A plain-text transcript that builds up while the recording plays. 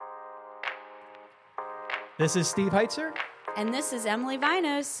This is Steve Heitzer, And this is Emily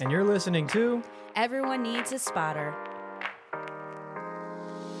Vinos. and you're listening to Everyone needs a spotter.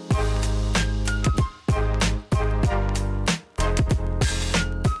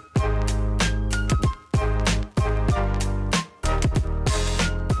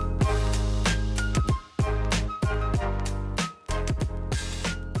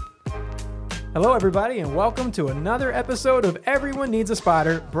 Hello, everybody, and welcome to another episode of Everyone Needs a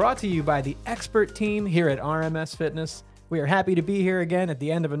Spotter, brought to you by the expert team here at RMS Fitness. We are happy to be here again at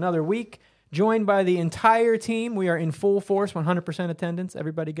the end of another week, joined by the entire team. We are in full force, 100% attendance.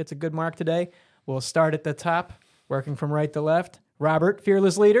 Everybody gets a good mark today. We'll start at the top, working from right to left. Robert,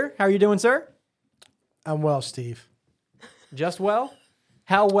 fearless leader, how are you doing, sir? I'm well, Steve. Just well?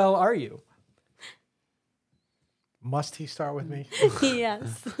 How well are you? Must he start with me?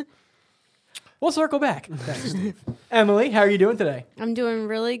 Yes. We'll circle back. Thanks, Steve. Emily, how are you doing today? I'm doing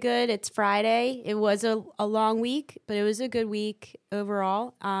really good. It's Friday. It was a long week, but it was a good week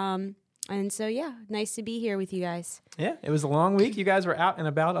overall. And so, yeah, nice to be here with you guys. Yeah, it was a long week. You guys were out and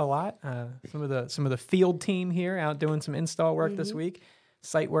about a lot. Some of the field team here out doing some install work this week,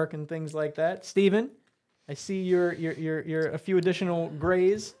 site work and things like that. Steven, I see you're a few additional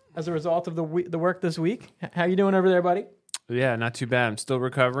grays as a result of the work this week. How you doing over there, buddy? Yeah, not too bad. I'm still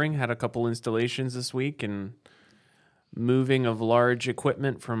recovering. Had a couple installations this week and moving of large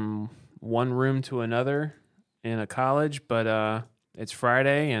equipment from one room to another in a college. But it's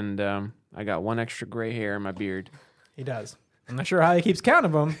Friday, and I got one extra gray hair in my beard. He does. I'm not sure how he keeps count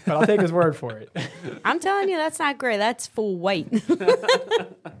of them, but I'll take his word for it. I'm telling you, that's not gray. That's full white.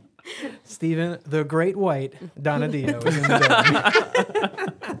 Steven, the Great White Donadio is in the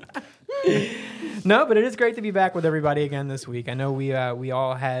building. No, but it is great to be back with everybody again this week. I know we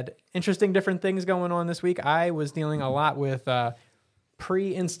all had interesting different things going on this week. I was dealing a lot with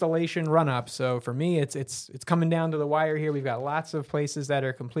pre-installation run-up. So for me, it's coming down to the wire here. We've got lots of places that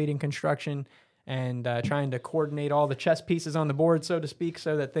are completing construction and trying to coordinate all the chess pieces on the board, so to speak,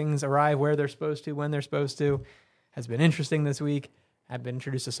 so that things arrive where they're supposed to, when they're supposed to. Has been interesting this week. I've been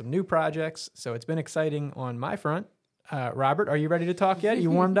introduced to some new projects, so it's been exciting on my front. Robert, are you ready to talk yet?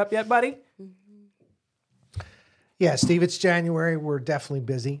 You warmed up yet, buddy? Yeah, Steve, it's January. We're definitely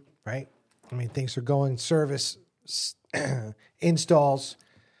busy, right? I mean, things are going, service installs,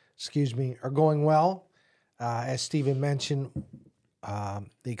 are going well. As Steven mentioned, the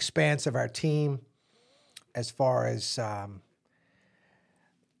expanse of our team as far as, let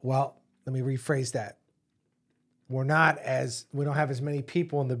me rephrase that. We don't have as many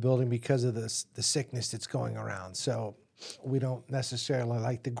people in the building because of the sickness that's going around. So we don't necessarily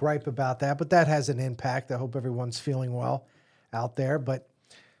like to gripe about that, but that has an impact. I hope everyone's feeling well out there. But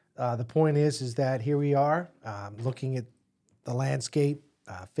the point is that here we are looking at the landscape.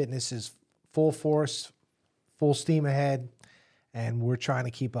 Fitness is full force, full steam ahead, and we're trying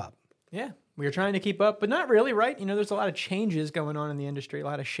to keep up. Yeah, we are trying to keep up, but not really, right? You know, there's a lot of changes going on in the industry, a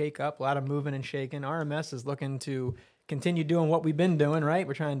lot of shake up, a lot of moving and shaking. RMS is looking to continue doing what we've been doing, right?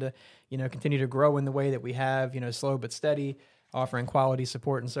 We're trying to, continue to grow in the way that we have, slow but steady, offering quality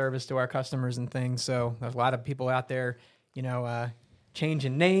support and service to our customers and things. So there's a lot of people out there,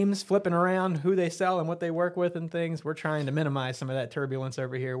 changing names, flipping around who they sell and what they work with and things. We're trying to minimize some of that turbulence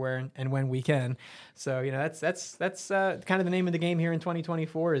over here where and when we can. So, that's kind of the name of the game here in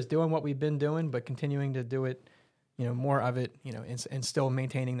 2024 is doing what we've been doing, but continuing to do it, more of it, and still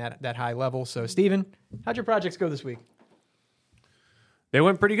maintaining that high level. So, Steven, how'd your projects go this week? They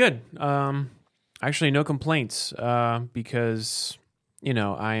went pretty good. Actually, no complaints because,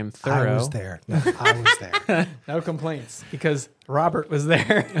 I am thorough. I was there. No, I was there. No complaints because Robert was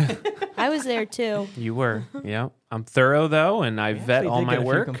there. I was there too. You were, yeah. I'm thorough, though, and I vet all my A few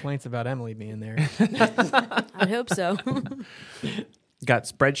work. complaints about Emily being there. I hope so. Got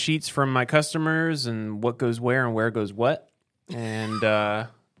spreadsheets from my customers and what goes where and where goes what. And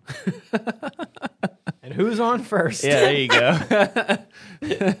And who's on first? yeah, there you go.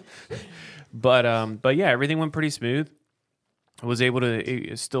 But yeah, everything went pretty smooth. I was able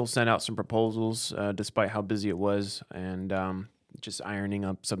to still send out some proposals despite how busy it was, and just ironing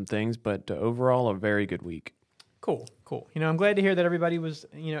up some things. But overall, a very good week. Cool. I'm glad to hear that everybody was,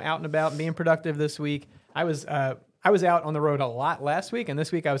 out and about and being productive this week. I was out on the road a lot last week, and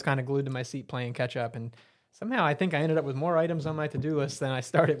this week I was kind of glued to my seat playing catch up. And somehow I think I ended up with more items on my to-do list than I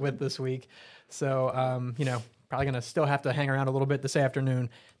started with this week. So, probably going to still have to hang around a little bit this afternoon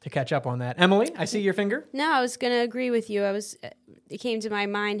to catch up on that. Emily, I see your finger. No, I was going to agree with you. It came to my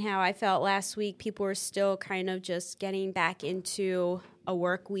mind how I felt last week people were still kind of just getting back into a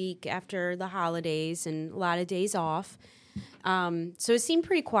work week after the holidays and a lot of days off. So it seemed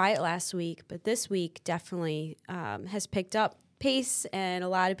pretty quiet last week, but this week definitely has picked up pace, and a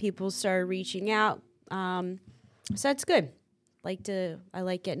lot of people started reaching out. So that's good. I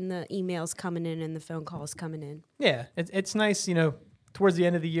like getting the emails coming in and the phone calls coming in. Yeah, it's nice, towards the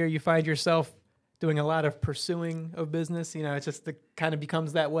end of the year, you find yourself doing a lot of pursuing of business. It's just kind of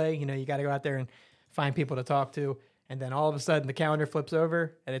becomes that way. You got to go out there and find people to talk to. And then all of a sudden the calendar flips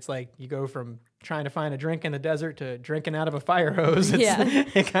over and it's like you go from trying to find a drink in the desert to drinking out of a fire hose.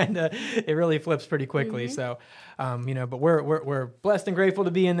 It really flips pretty quickly. Mm-hmm. So, but we're blessed and grateful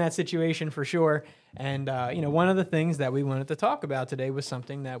to be in that situation for sure. And, one of the things that we wanted to talk about today was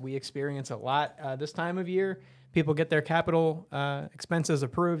something that we experience a lot this time of year. People get their capital expenses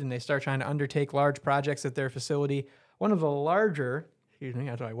approved and they start trying to undertake large projects at their facility. One of the larger,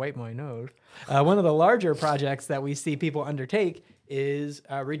 after I wipe my nose, one of the larger projects that we see people undertake is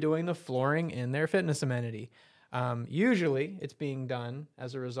redoing the flooring in their fitness amenity. Usually it's being done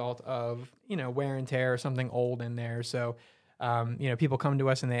as a result of, wear and tear or something old in there. So, people come to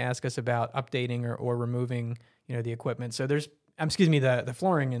us and they ask us about updating or removing, the equipment. So the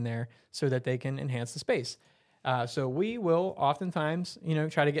flooring in there so that they can enhance the space. So we will oftentimes,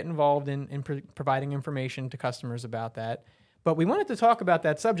 try to get involved in providing information to customers about that. But we wanted to talk about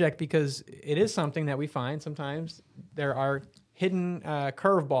that subject because it is something that we find sometimes there are hidden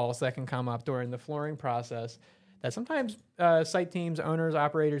curveballs that can come up during the flooring process that sometimes site teams, owners,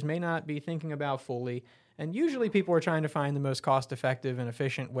 operators may not be thinking about fully. And usually people are trying to find the most cost-effective and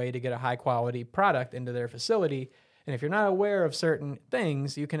efficient way to get a high-quality product into their facility. And if you're not aware of certain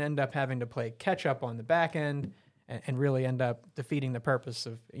things, you can end up having to play catch-up on the back end and really end up defeating the purpose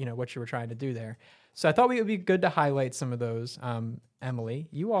of what you were trying to do there. So I thought it would be good to highlight some of those. Emily,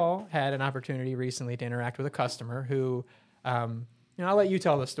 you all had an opportunity recently to interact with a customer who, I'll let you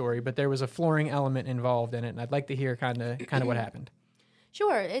tell the story, but there was a flooring element involved in it, and I'd like to hear kind of what happened.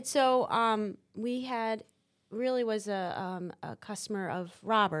 Sure. We had really was a customer of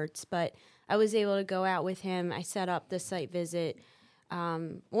Robert's, but I was able to go out with him. I set up the site visit.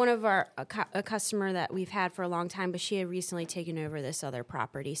 One of a customer that we've had for a long time, but she had recently taken over this other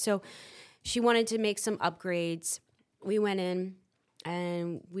property. So she wanted to make some upgrades. We went in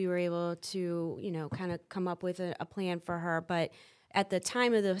and we were able to, kind of come up with a plan for her. But at the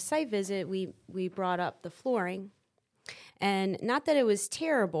time of the site visit, we brought up the flooring. And not that it was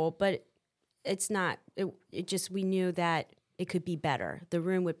terrible, but it's not, it just, we knew that it could be better. The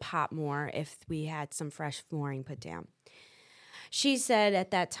room would pop more if we had some fresh flooring put down. She said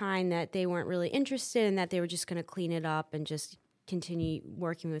at that time that they weren't really interested and that they were just going to clean it up and just continue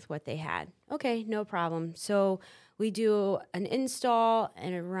working with what they had. Okay, no problem. So we do an install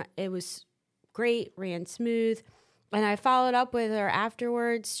and it was great, ran smooth. And I followed up with her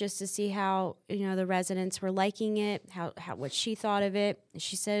afterwards just to see how, the residents were liking it, how what she thought of it.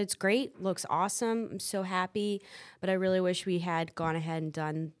 She said, it's great, looks awesome. I'm so happy, but I really wish we had gone ahead and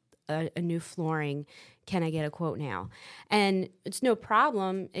done a new flooring. Can I get a quote now? And it's no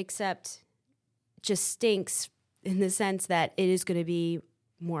problem, except just stinks in the sense that it is going to be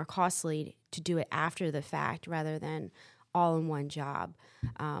more costly to do it after the fact rather than all in one job.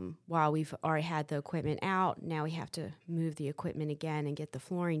 While we've already had the equipment out, now we have to move the equipment again and get the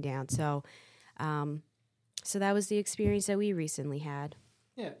flooring down. So that was the experience that we recently had.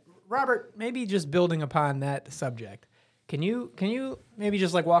 Yeah. Robert, maybe just building upon that subject, can you maybe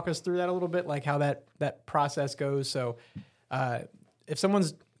just walk us through that a little bit, how that process goes? So if someone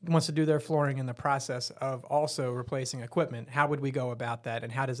wants to do their flooring in the process of also replacing equipment, how would we go about that?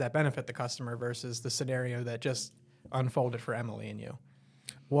 And how does that benefit the customer versus the scenario that just unfolded for Emily and you?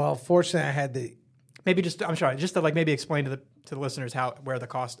 Well, fortunately, I had just to maybe explain to the listeners where the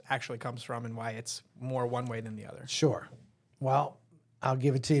cost actually comes from and why it's more one way than the other. Sure. Well, I'll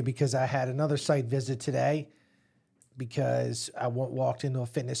give it to you because I had another site visit today because I walked into a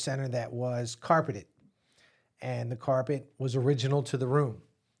fitness center that was carpeted, and the carpet was original to the room.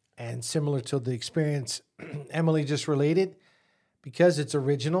 And similar to the experience Emily just related, because it's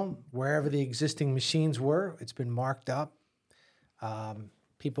original, wherever the existing machines were, it's been marked up.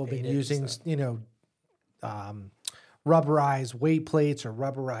 People have been using, rubberized weight plates or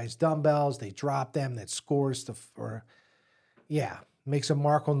rubberized dumbbells. They drop them. That scores makes a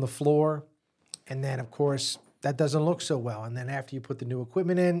mark on the floor. And then, of course, that doesn't look so well. And then after you put the new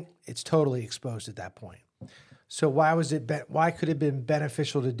equipment in, it's totally exposed at that point. So why could it have been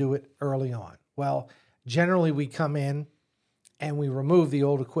beneficial to do it early on? Well, generally we come in and we remove the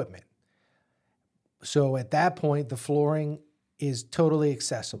old equipment. So at that point, the flooring is totally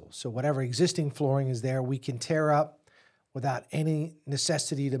accessible. So whatever existing flooring is there, we can tear up without any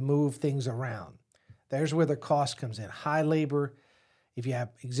necessity to move things around. There's where the cost comes in. High labor. If you have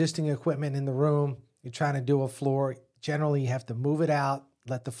existing equipment in the room, you're trying to do a floor, generally you have to move it out,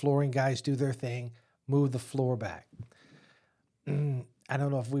 let the flooring guys do their thing, move the floor back. I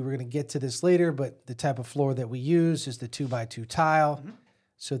don't know if we were going to get to this later, but the type of floor that we use is the 2x2 tile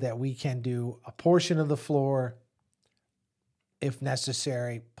so that we can do a portion of the floor, if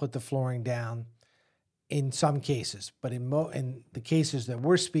necessary, put the flooring down in some cases. But in the cases that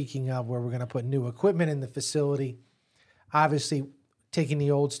we're speaking of where we're going to put new equipment in the facility, obviously taking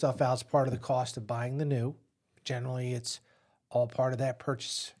the old stuff out is part of the cost of buying the new. Generally, it's all part of that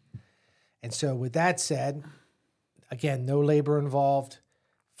purchase. And so with that said, again, no labor involved.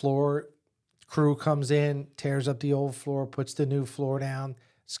 Floor crew comes in, tears up the old floor, puts the new floor down,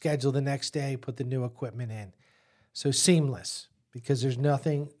 schedule the next day, put the new equipment in. So seamless, because there's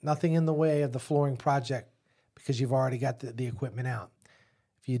nothing in the way of the flooring project because you've already got the equipment out.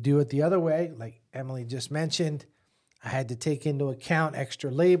 If you do it the other way, like Emily just mentioned, I had to take into account extra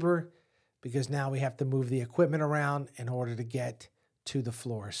labor because now we have to move the equipment around in order to get to the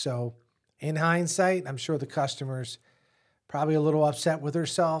floor. So in hindsight, I'm sure the customer's probably a little upset with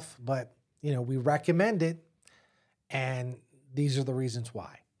herself, but we recommend it, and these are the reasons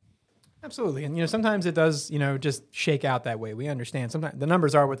why. Absolutely. And, sometimes it does, just shake out that way. We understand. Sometimes the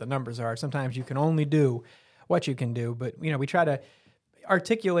numbers are what the numbers are. Sometimes you can only do what you can do. But, we try to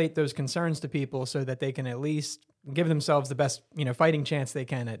articulate those concerns to people so that they can at least give themselves the best, fighting chance they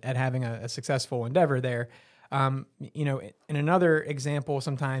can at having a successful endeavor there. In another example,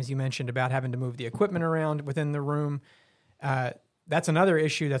 sometimes you mentioned about having to move the equipment around within the room. That's another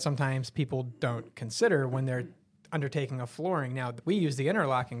issue that sometimes people don't consider when they're undertaking a flooring. Now, we use the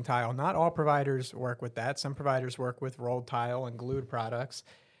interlocking tile. Not all providers work with that. Some providers work with rolled tile and glued products,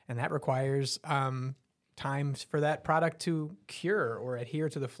 and that requires time for that product to cure or adhere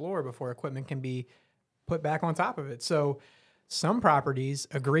to the floor before equipment can be put back on top of it. So some properties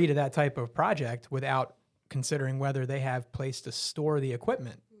agree to that type of project without considering whether they have place to store the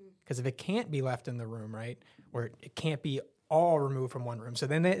equipment. Because if it can't be left in the room, right, or it can't be all removed from one room, so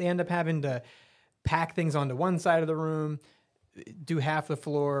then they end up having to pack things onto one side of the room, do half the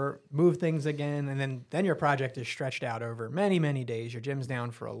floor, move things again, and then your project is stretched out over many, many days. Your gym's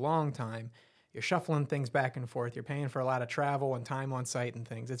down for a long time. You're shuffling things back and forth. You're paying for a lot of travel and time on site and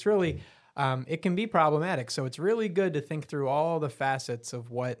things. It's really, it can be problematic. So it's really good to think through all the facets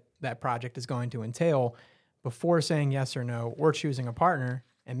of what that project is going to entail before saying yes or no or choosing a partner,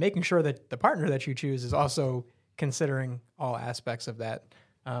 and making sure that the partner that you choose is also considering all aspects of that.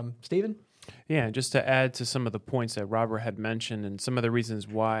 Stephen? Yeah, just to add to some of the points that Robert had mentioned and some of the reasons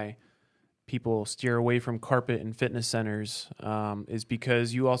why people steer away from carpet in fitness centers is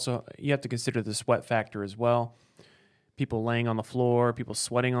because you have to consider the sweat factor as well. People laying on the floor, people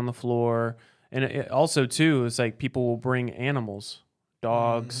sweating on the floor. And it also, too, it's like people will bring animals,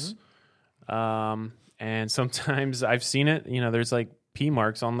 dogs. And sometimes I've seen it, there's like pee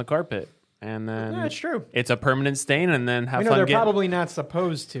marks on the carpet. And then it's true. It's a permanent stain, and then have fun. They're probably not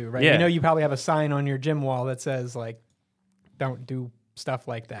supposed to, right? Yeah. You probably have a sign on your gym wall that says like, "Don't do stuff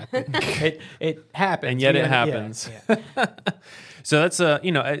like that." It happens, and yet it happens. Yeah. So that's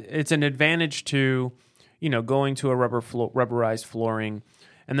it's an advantage to, going to a rubberized flooring,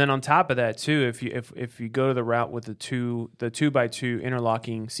 and then on top of that too, if you go to the route with the 2x2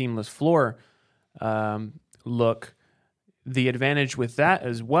 interlocking seamless floor look. The advantage with that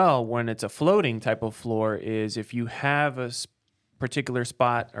as well, when it's a floating type of floor, is if you have a particular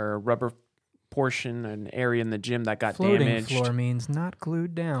spot or a rubber portion, an area in the gym that got floating damaged. Floating floor means not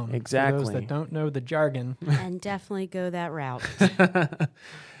glued down. Exactly. For those that don't know the jargon. And definitely go that route.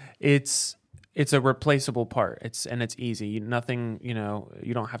 It's a replaceable part. It's easy. Nothing, you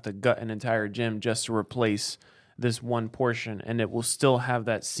don't have to gut an entire gym just to replace this one portion, and it will still have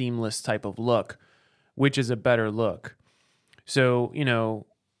that seamless type of look, which is a better look. So,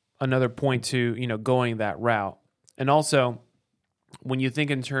 another point to, going that route. And also, when you think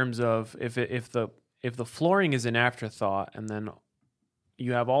in terms of if the flooring is an afterthought, and then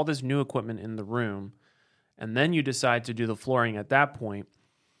you have all this new equipment in the room, and then you decide to do the flooring at that point,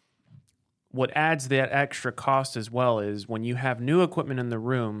 what adds that extra cost as well is when you have new equipment in the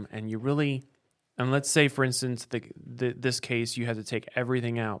room and you really, and let's say, for instance, this case, you had to take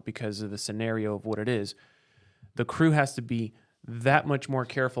everything out because of the scenario of what it is. The crew has to be that much more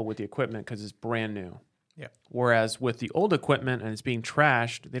careful with the equipment because it's brand new. Yeah. Whereas with the old equipment and it's being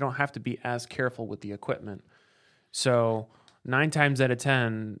trashed, they don't have to be as careful with the equipment. So 9 times out of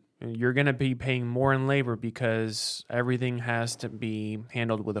 10, you're going to be paying more in labor because everything has to be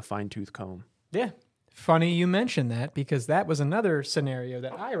handled with a fine-tooth comb. Yeah. Funny you mentioned that, because that was another scenario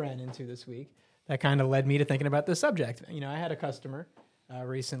that I ran into this week that kind of led me to thinking about this subject. You know, I had a customer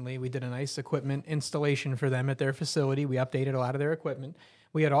recently. We did a nice equipment installation for them at their facility. We updated a lot of their equipment.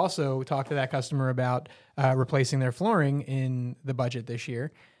 We had also talked to that customer about replacing their flooring in the budget this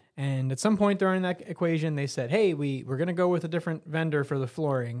year. And at some point during that equation, they said, hey, we're going to go with a different vendor for the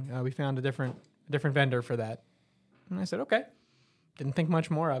flooring. We found a different vendor for that. And I said, okay. Didn't think much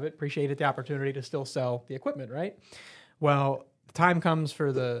more of it. Appreciated the opportunity to still sell the equipment, right? Well, the time comes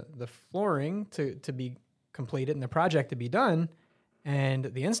for the flooring to be completed and the project to be done. And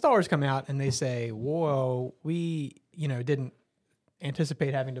the installers come out and they say, whoa, we, didn't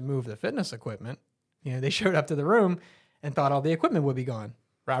anticipate having to move the fitness equipment. They showed up to the room and thought all the equipment would be gone.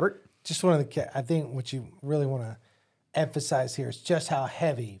 Robert? Just one of the, I think what you really want to emphasize here is just how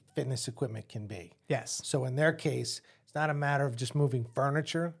heavy fitness equipment can be. Yes. So in their case, it's not a matter of just moving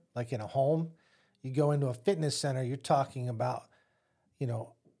furniture like in a home. You go into a fitness center, you're talking about,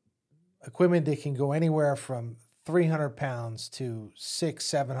 equipment that can go anywhere from 300 pounds to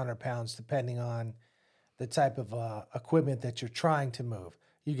 600-700 pounds, depending on the type of equipment that you're trying to move.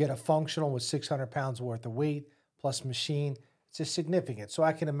 You get a functional with 600 pounds worth of weight plus machine. It's just significant. So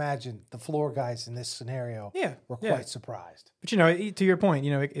I can imagine the floor guys in this scenario were quite surprised. But, to your point,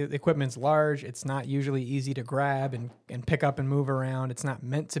 equipment's large. It's not usually easy to grab and pick up and move around. It's not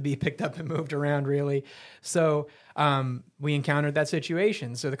meant to be picked up and moved around, really. So we encountered that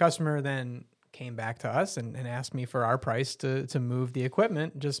situation. So the customer then came back to us and asked me for our price to move the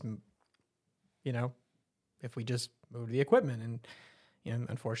equipment, just, if we just moved the equipment. And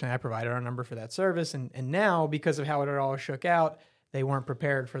unfortunately, I provided our number for that service. And now, because of how it all shook out, they weren't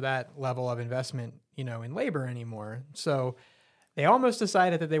prepared for that level of investment, in labor anymore. So they almost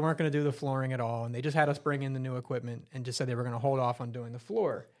decided that they weren't going to do the flooring at all. And they just had us bring in the new equipment and just said they were going to hold off on doing the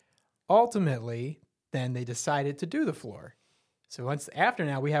floor. Ultimately, then they decided to do the floor. So after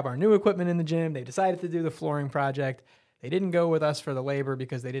now, we have our new equipment in the gym. They decided to do the flooring project. They didn't go with us for the labor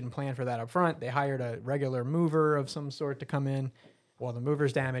because they didn't plan for that up front. They hired a regular mover of some sort to come in. Well, the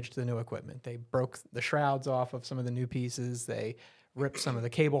mover's damaged the new equipment. They broke the shrouds off of some of the new pieces. They ripped some of the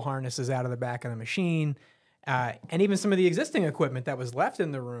cable harnesses out of the back of the machine. And even some of the existing equipment that was left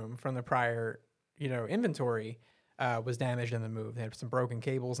in the room from the prior, inventory was damaged in the move. They had some broken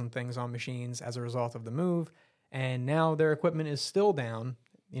cables and things on machines as a result of the move. And now their equipment is still down.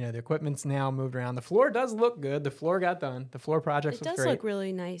 The equipment's now moved around. The floor does look good. The floor got done. The floor project was great. It does look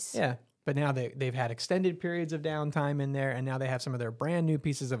really nice. Yeah. But now they've had extended periods of downtime in there, and now they have some of their brand new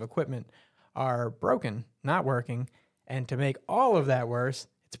pieces of equipment are broken, not working. And to make all of that worse,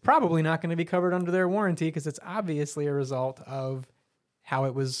 it's probably not going to be covered under their warranty because it's obviously a result of how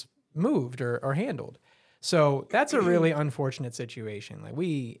it was moved or handled. So that's a really unfortunate situation. Like,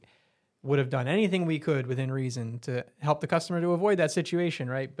 we would have done anything we could within reason to help the customer to avoid that situation,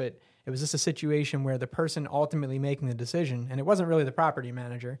 right? But it was just a situation where the person ultimately making the decision, and it wasn't really the property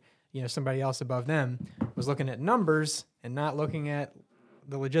manager, somebody else above them, was looking at numbers and not looking at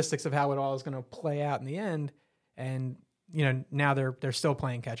the logistics of how it all is going to play out in the end. And, now they're still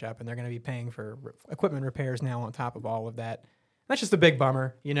playing catch up, and they're going to be paying for equipment repairs now on top of all of that. That's just a big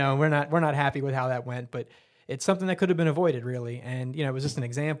bummer. We're not happy with how that went, but it's something that could have been avoided, really. And, it was just an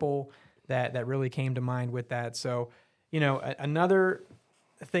example that really came to mind with that. So, another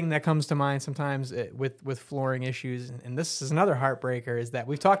thing that comes to mind sometimes with flooring issues, and this is another heartbreaker, is that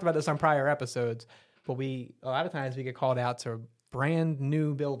we've talked about this on prior episodes, but a lot of times we get called out to brand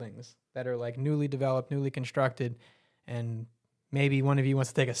new buildings that are like newly developed, newly constructed, and maybe one of you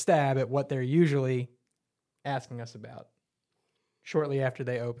wants to take a stab at what they're usually asking us about shortly after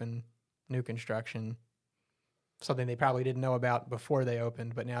they open, new construction. Something they probably didn't know about before they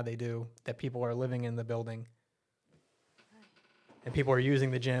opened, but now they do, that people are living in the building and people are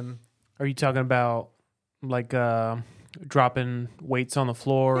using the gym. Are you talking about like dropping weights on the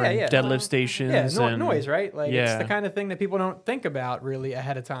floor and deadlift stations? Yeah, and noise, right? Like, it's the kind of thing that people don't think about really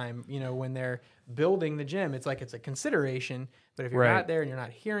ahead of time, when they're building the gym. It's like it's a consideration, but if you're not there and you're not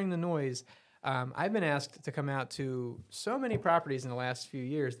hearing the noise, I've been asked to come out to so many properties in the last few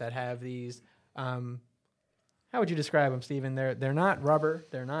years that have these, how would you describe them, Stephen? They're not rubber.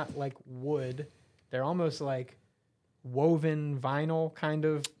 They're not like wood. They're almost like woven vinyl kind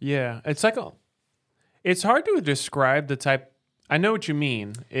of. Yeah, it's hard to describe the type. I know what you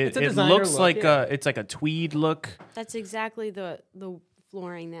mean. It looks like it's like a tweed look. That's exactly the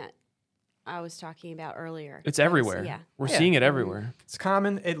flooring that I was talking about earlier. It's everywhere. We're seeing it everywhere. It's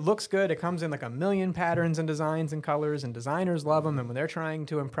common. It looks good. It comes in like a million patterns and designs and colors, and designers love them. And when they're trying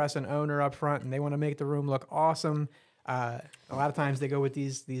to impress an owner up front and they want to make the room look awesome, a lot of times they go with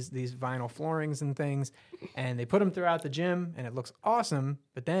these vinyl floorings and things, and they put them throughout the gym, and it looks awesome.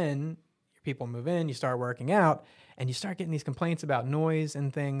 But then people move in, you start working out, and you start getting these complaints about noise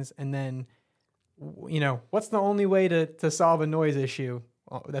and things. And then, what's the only way to solve a noise issue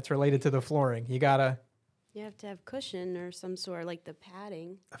that's related to the flooring? You have to have cushion or some sort, like the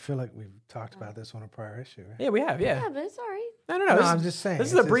padding. I feel like we've talked about this on a prior issue. Right? Yeah, we have. Yeah, but it's all right. No. I'm just saying.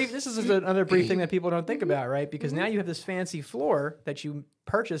 This is another brief thing that people don't think about, right? Because now you have this fancy floor that you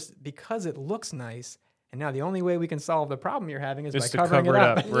purchased because it looks nice. And now the only way we can solve the problem you're having is Just by to covering cover it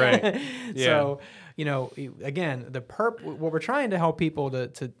up. right? Yeah. So, again, what we're trying to help people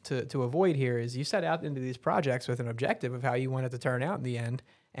to avoid here is you set out into these projects with an objective of how you want it to turn out in the end.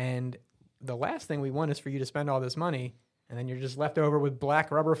 And the last thing we want is for you to spend all this money and then you're just left over with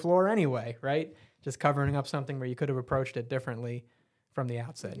black rubber floor anyway, right? Just covering up something where you could have approached it differently from the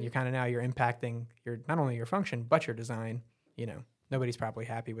outset. And you're impacting not only your function, but your design. Nobody's probably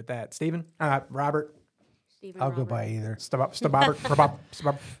happy with that. Robert? I'll go by either. So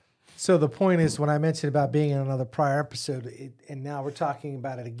the point is, when I mentioned about being in another prior episode, and now we're talking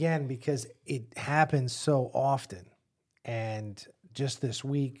about it again because it happens so often. And just this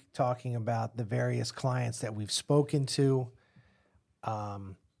week, talking about the various clients that we've spoken to,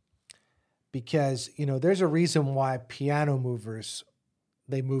 because, there's a reason why piano movers,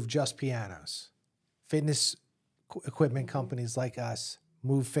 they move just pianos. Fitness equipment companies like us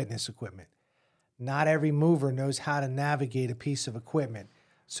move fitness equipment. Not every mover knows how to navigate a piece of equipment.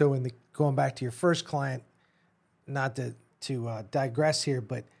 So going back to your first client, not to digress here,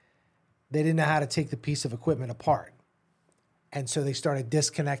 but they didn't know how to take the piece of equipment apart. And so they started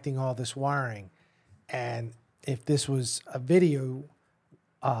disconnecting all this wiring. And if this was a video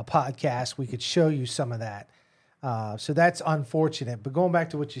podcast, we could show you some of that. So that's unfortunate. But going back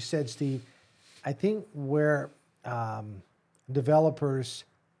to what you said, Steve, I think where developers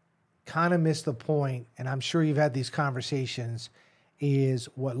kind of miss the point, and I'm sure you've had these conversations, is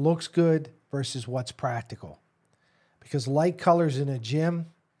what looks good versus what's practical. Because light colors in a gym,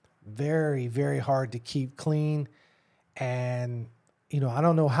 very, very hard to keep clean. And, I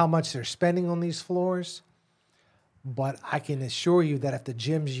don't know how much they're spending on these floors, but I can assure you that if the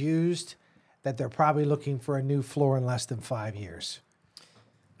gym's used, that they're probably looking for a new floor in less than 5 years.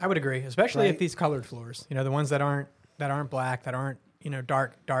 I would agree, especially Right? if these colored floors, the ones that aren't black, that aren't,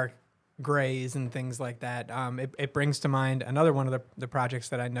 dark grays and things like that. It brings to mind another one of the projects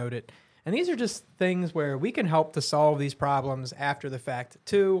that I noted. And these are just things where we can help to solve these problems after the fact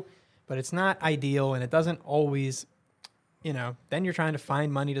too, but it's not ideal and it doesn't always, then you're trying to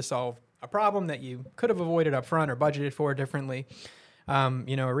find money to solve a problem that you could have avoided up front or budgeted for differently.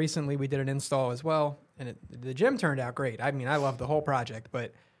 Recently we did an install as well, and the gym turned out great. I mean, I loved the whole project,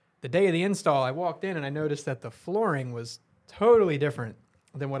 but the day of the install, I walked in and I noticed that the flooring was totally different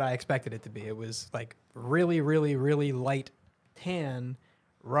than what I expected it to be. It was like really, really, really light tan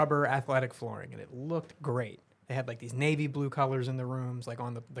rubber athletic flooring, and it looked great. They had like these navy blue colors in the rooms, like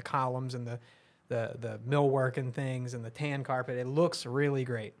on the columns and the millwork and things, and the tan carpet. It looks really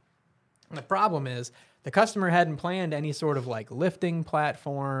great. And the problem is the customer hadn't planned any sort of like lifting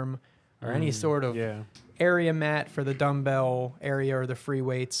platform or any sort of area mat for the dumbbell area or the free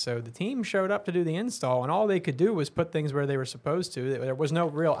weights. So the team showed up to do the install, and all they could do was put things where they were supposed to. There was no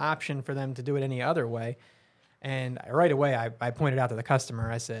real option for them to do it any other way. And right away, I pointed out to the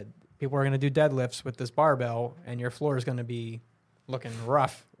customer, I said, people are going to do deadlifts with this barbell, and your floor is going to be looking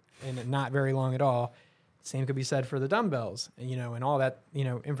rough and not very long at all. Same could be said for the dumbbells, and all that,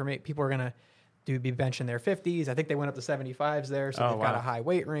 people are going to be benching their 50s. I think they went up to 75s there, so they've got a high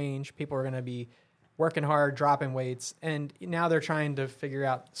weight range. People are going to be working hard, dropping weights, and now they're trying to figure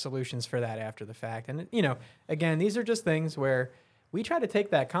out solutions for that after the fact. And, again, these are just things where we try to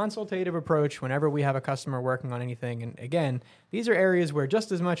take that consultative approach whenever we have a customer working on anything. And again, these are areas where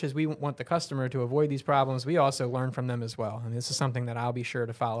just as much as we want the customer to avoid these problems, we also learn from them as well. And this is something that I'll be sure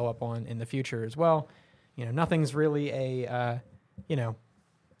to follow up on in the future as well. Nothing's really I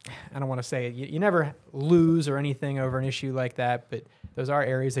don't want to say it. You never lose or anything over an issue like that, but those are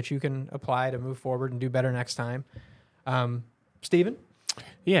areas that you can apply to move forward and do better next time. Stephen?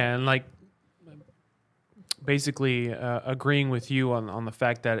 Yeah, and basically agreeing with you on the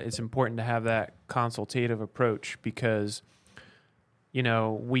fact that it's important to have that consultative approach because,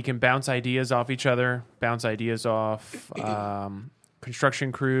 we can bounce ideas off each other, bounce ideas off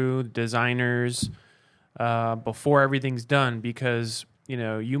construction crew, designers, before everything's done because,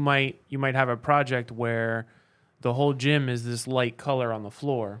 you might have a project where the whole gym is this light color on the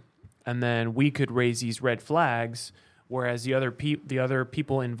floor, and then we could raise these red flags, whereas the other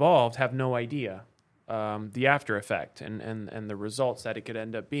people involved have no idea the after effect and the results that it could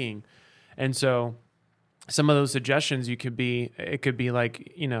end up being. And so some of those suggestions it could be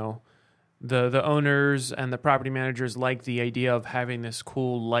like, the owners and the property managers like the idea of having this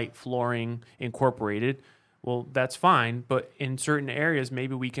cool light flooring incorporated. Well, that's fine, but in certain areas,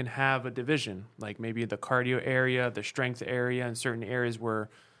 maybe we can have a division, like maybe the cardio area, the strength area, and certain areas where,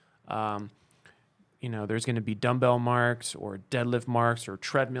 there's going to be dumbbell marks or deadlift marks or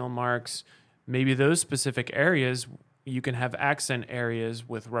treadmill marks. Maybe those specific areas, you can have accent areas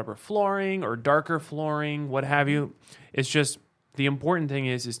with rubber flooring or darker flooring, what have you. It's just the important thing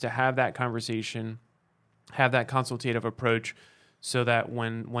is to have that conversation, have that consultative approach, so that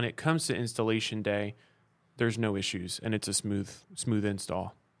when it comes to installation day, there's no issues and it's a smooth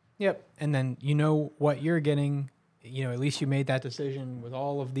install. Yep. And then you know what you're getting. At least you made that decision with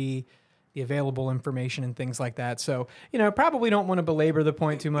all of the available information and things like that. So, probably don't want to belabor the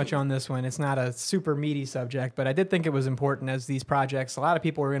point too much on this one. It's not a super meaty subject, but I did think it was important as these projects, a lot of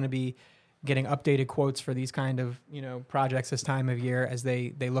people are going to be getting updated quotes for these kind of, projects this time of year as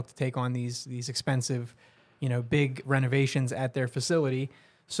they look to take on these expensive, big renovations at their facility.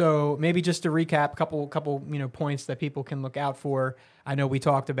 So maybe just to recap, couple points that people can look out for. I know we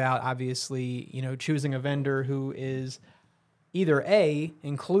talked about, obviously, choosing a vendor who is either A,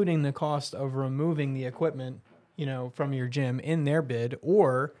 including the cost of removing the equipment, from your gym in their bid,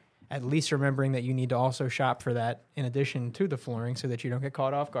 or at least remembering that you need to also shop for that in addition to the flooring so that you don't get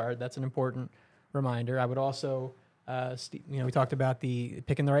caught off guard. That's an important reminder. I would also, we talked about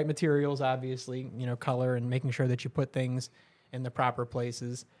picking the right materials, obviously, color and making sure that you put things in the proper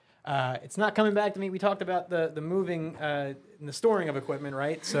places. It's not coming back to me. We talked about the moving and the storing of equipment,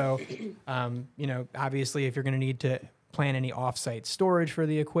 right? So, obviously, if you're going to need to plan any off-site storage for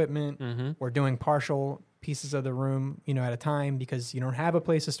the equipment, or doing partial pieces of the room, at a time because you don't have a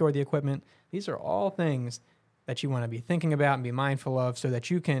place to store the equipment, these are all things that you want to be thinking about and be mindful of so that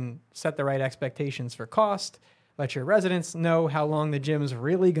you can set the right expectations for cost, let your residents know how long the gym's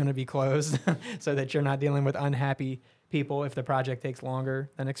really going to be closed so that you're not dealing with unhappy people if the project takes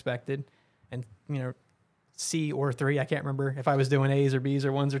longer than expected. And, C or 3, I can't remember if I was doing A's or B's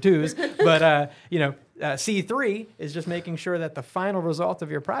or 1s or 2s, but, C3 is just making sure that the final result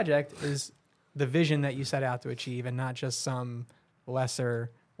of your project is the vision that you set out to achieve and not just some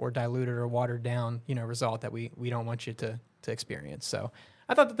lesser or diluted or watered down, result that we don't want you to experience. So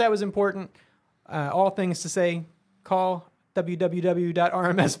I thought that was important. All things to say, call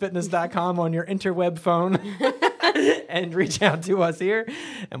www.rmsfitness.com on your interweb phone and reach out to us here,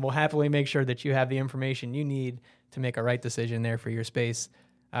 and we'll happily make sure that you have the information you need to make a right decision there for your space.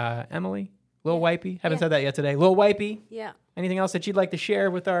 Emily, Lil Wipey, haven't said that yet today. Lil Wipey, anything else that you'd like to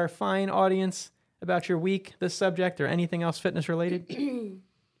share with our fine audience about your week, this subject, or anything else fitness related?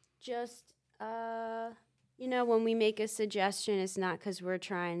 Just, when we make a suggestion, it's not because we're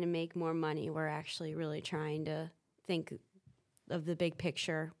trying to make more money. We're actually really trying to think of the big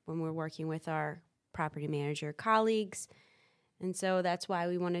picture when we're working with our property manager colleagues. And so that's why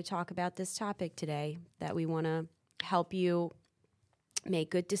we want to talk about this topic today, that we want to help you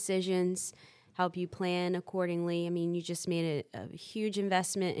make good decisions, help you plan accordingly. I mean, you just made a huge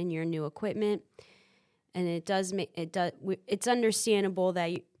investment in your new equipment, and it's understandable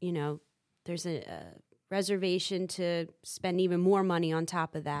that there's a reservation to spend even more money on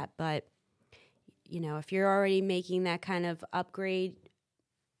top of that. But if you're already making that kind of upgrade,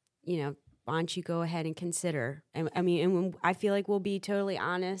 why don't you go ahead and consider? And I feel like we'll be totally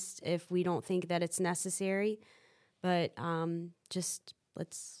honest if we don't think that it's necessary, but just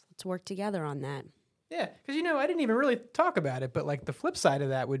let's work together on that. Yeah, because I didn't even really talk about it, but like the flip side of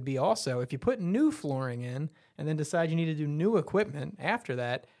that would be also if you put new flooring in and then decide you need to do new equipment after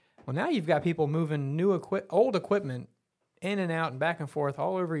that, well, now you've got people moving old equipment in and out and back and forth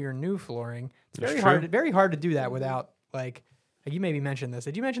all over your new flooring. It's very hard to do that without like you maybe mentioned this.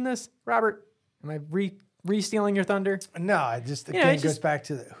 Did you mention this, Robert? Am I re-stealing your thunder? No, it just goes back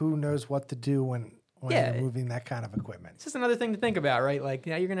to who knows what to do when you're moving that kind of equipment. It's just another thing to think about, right? Like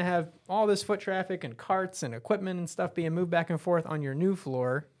now you're going to have all this foot traffic and carts and equipment and stuff being moved back and forth on your new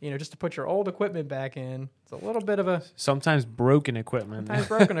floor, just to put your old equipment back in. It's a little bit of a... Sometimes broken equipment. I've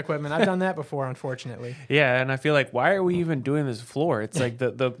done that before, unfortunately. Yeah, and I feel like, why are we even doing this floor? It's like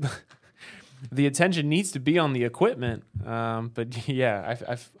the attention needs to be on the equipment. But yeah,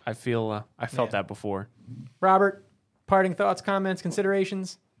 I felt that before. Robert, parting thoughts, comments,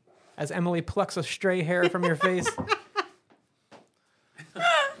 considerations? As Emily plucks a stray hair from your face.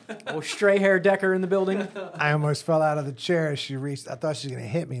 Oh, stray hair Decker in the building. I almost fell out of the chair as she reached. I thought she was going to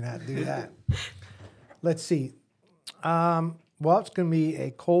hit me, not do that. Let's see. Well, it's going to be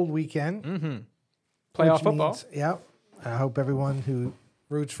a cold weekend. Playoff football. Means, I hope everyone who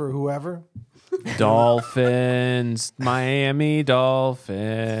roots for whoever. Dolphins, Miami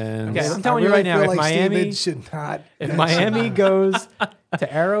Dolphins. Okay, I'm telling you right now, feel if like Miami Steven should not. if Miami goes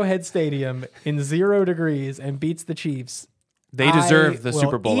to Arrowhead Stadium in 0 degrees and beats the Chiefs, They deserve I the will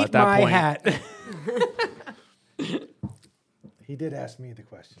Super Bowl eat at that my point. Hat. He did ask me the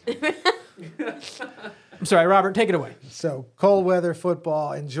question. I'm sorry, Robert, take it away. So cold weather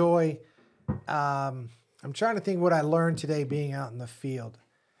football, enjoy. I'm trying to think what I learned today being out in the field.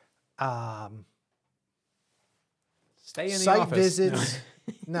 Stay in the Site office. visits.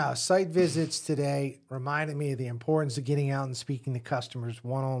 No, site visits today reminded me of the importance of getting out and speaking to customers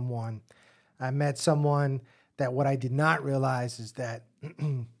one-on-one. I met someone that what I did not realize is that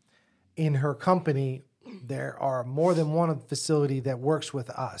in her company, there are more than one facility that works with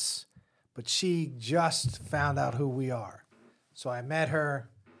us, but she just found out who we are. So I met her.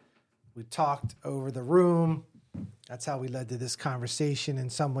 We talked over the room. That's how we led to this conversation in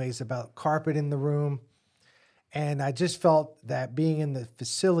some ways about carpet in the room. And I just felt that being in the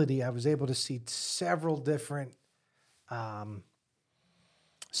facility, I was able to see several different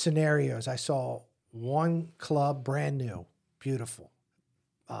scenarios. I saw one club, brand new, beautiful.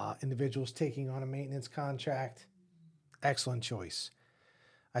 Individuals taking on a maintenance contract. Excellent choice.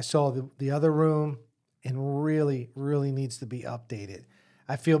 I saw the other room and really, really needs to be updated.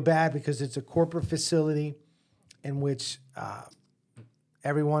 I feel bad because it's a corporate facility in which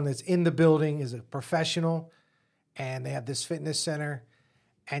everyone that's in the building is a professional and they have this fitness center.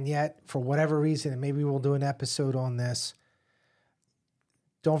 And yet, for whatever reason, and maybe we'll do an episode on this,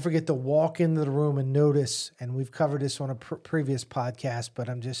 don't forget to walk into the room and notice, and we've covered this on a previous podcast, but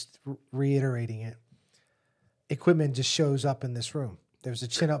I'm just reiterating it. Equipment just shows up in this room. There's a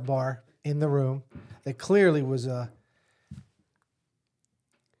chin-up bar in the room that clearly was a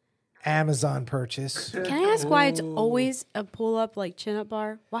Amazon purchase. Can I ask why it's always a pull-up like chin-up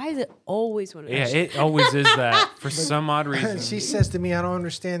bar? Why is it always one of Yeah, those? it always is that for some odd reason. She says to me, I don't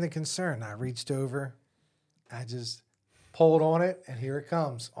understand the concern. I reached over. I just pulled on it, and here it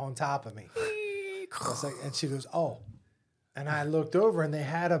comes on top of me. I was like, and she goes, oh. And I looked over, and they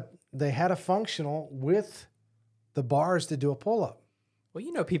had a functional with the bars to do a pull-up. Well,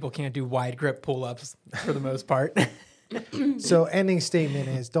 you know people can't do wide grip pull-ups for the most part. So ending statement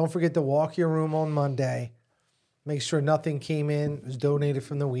is, don't forget to walk your room on Monday. Make sure nothing came in, it was donated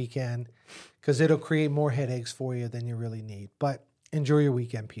from the weekend, because it'll create more headaches for you than you really need. But enjoy your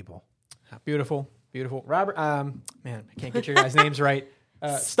weekend, people. Beautiful, beautiful. Robert, man, I can't get your guys' names right.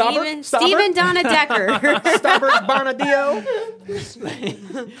 Stephen Donadecker. Staubert Bonadio.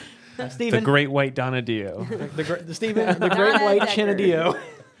 The Stephen, Great White Donadio. the Great White Donadecker. Chinadio.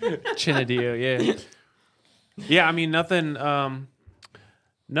 Chinadio, yeah. Yeah, I mean, nothing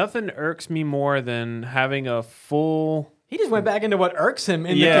irks me more than having a full... He just went back into what irks him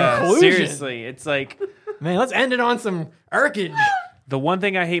in the Yeah, conclusion. seriously. It's like... Man, let's end it on some irkage. The one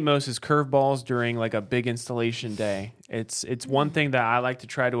thing I hate most is curveballs during like a big installation day. It's one thing that I like to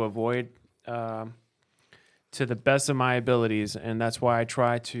try to avoid to the best of my abilities, and that's why I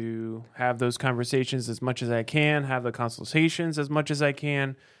try to have those conversations as much as I can, have the consultations as much as I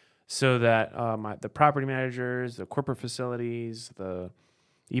can, so that the property managers, the corporate facilities,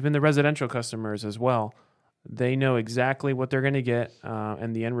 even the residential customers as well, they know exactly what they're going to get,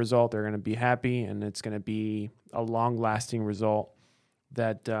 and the end result, they're going to be happy, and it's going to be a long-lasting result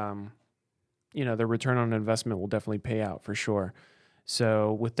that, the return on investment will definitely pay out for sure.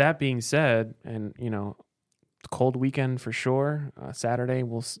 So with that being said, and, cold weekend for sure, Saturday,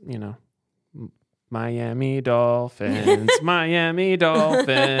 we'll, Miami Dolphins, Miami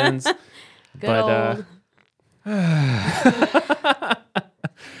Dolphins. Good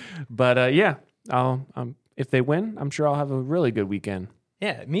But yeah, I'll if they win, I'm sure I'll have a really good weekend.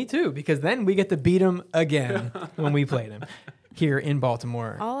 Yeah, me too, because then we get to beat them again when we play them here in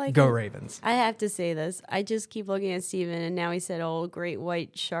Baltimore. Go Ravens. I have to say this. I just keep looking at Steven, and now he said, oh, Great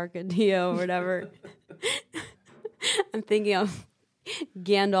White Sharkadillo or whatever. I'm thinking of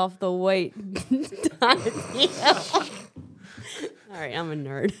Gandalf the White. All right, I'm a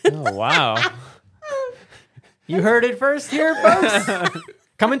nerd. Oh, wow. You heard it first here, folks.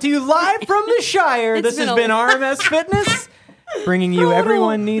 Coming to you live from the Shire. This has been RMS Fitness, bringing you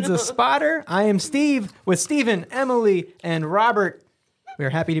Everyone Needs a Spotter. I am Steve with Stephen, Emily, and Robert. We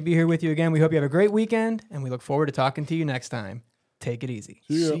are happy to be here with you again. We hope you have a great weekend, and we look forward to talking to you next time. Take it easy.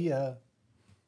 See ya.